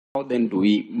How then do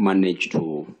we manage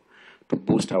to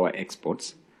boost our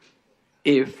exports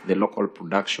if the local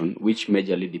production, which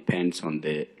majorly depends on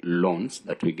the loans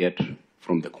that we get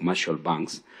from the commercial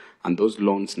banks, and those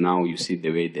loans now, you see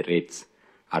the way the rates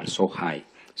are so high.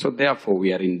 So therefore,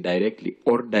 we are indirectly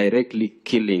or directly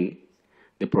killing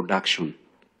the production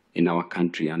in our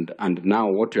country. And now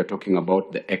what we are talking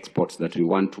about, the exports that we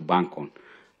want to bank on,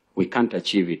 we can't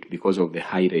achieve it because of the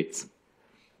high rates,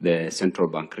 the central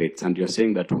bank rates. And you're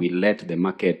saying that we let the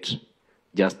market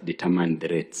just determine the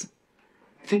rates.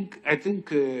 I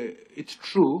think it's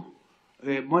true.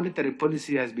 Monetary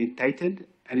policy has been tightened,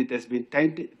 and it has been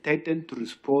tightened to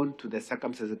respond to the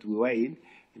circumstances that we were in.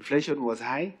 Inflation was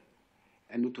high,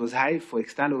 and it was high for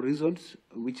external reasons,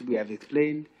 which we have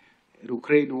explained. The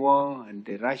Ukraine war and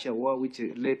the Russia war, which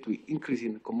led to increase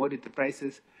in commodity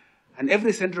prices. And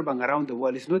every central bank around the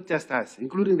world, it's not just us,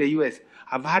 including the US,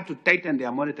 have had to tighten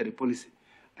their monetary policy.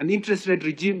 And the interest rate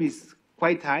regime is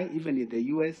quite high, even in the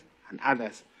US and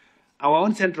others. Our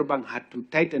own central bank had to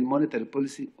tighten monetary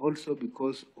policy also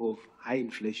because of high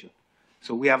inflation.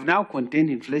 So we have now contained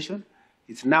inflation.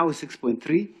 It's now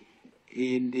 6.3.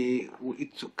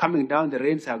 It's coming down, the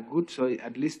rates are good, so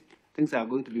at least things are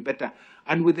going to be better.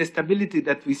 And with the stability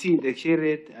that we see in the exchange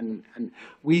rate, and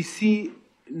we see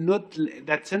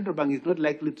that central bank is not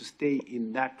likely to stay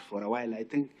in that for a while. I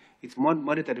think it's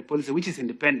monetary policy, which is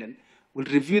independent, will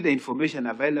review the information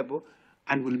available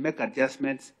and will make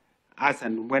adjustments as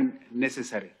and when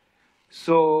necessary.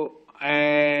 So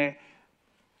when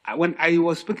I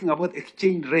was speaking about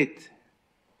exchange rate,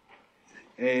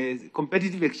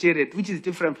 competitive exchange rate, which is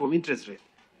different from interest rate.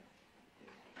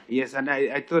 Yes, and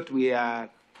I thought we have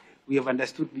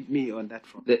understood me on that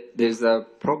front. There's a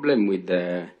problem with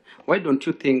the. Why don't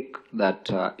you think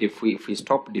that if we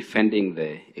stop defending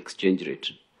the exchange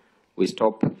rate, we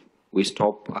stop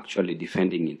actually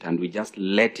defending it, and we just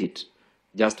let it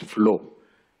just flow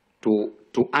to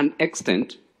an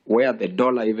extent where the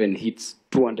dollar even hits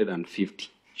 250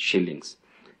 shillings.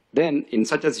 Then in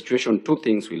such a situation, two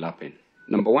things will happen.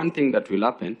 Number one thing that will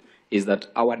happen is that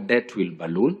our debt will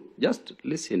balloon. Just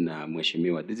listen,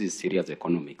 Mheshimiwa, this is serious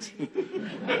economics.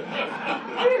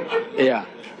 Yeah,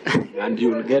 and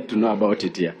you'll get to know about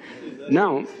it here.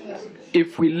 Now,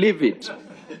 if we leave it,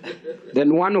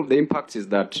 then one of the impacts is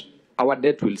that our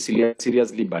debt will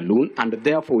seriously balloon, and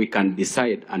therefore we can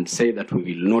decide and say that we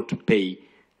will not pay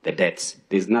the debts.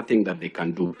 There's nothing that they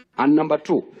can do. And number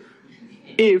two,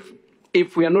 if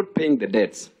we are not paying the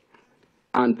debts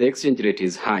and the exchange rate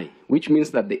is high, which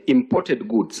means that the imported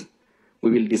goods,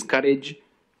 we will discourage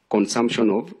consumption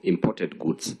of imported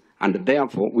goods, and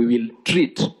therefore we will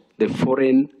treat the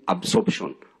foreign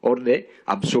absorption or the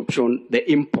absorption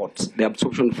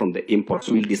from the imports.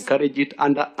 We will discourage it,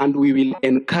 and we will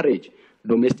encourage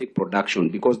domestic production,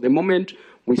 because the moment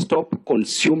we stop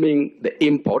consuming the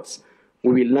imports,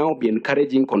 we will now be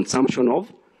encouraging consumption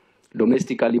of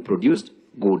domestically produced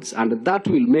goods, and that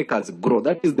will make us grow.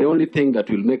 That is the only thing that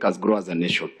will make us grow as a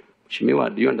nation.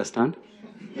 Shimiwa, do you understand?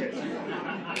 Yes.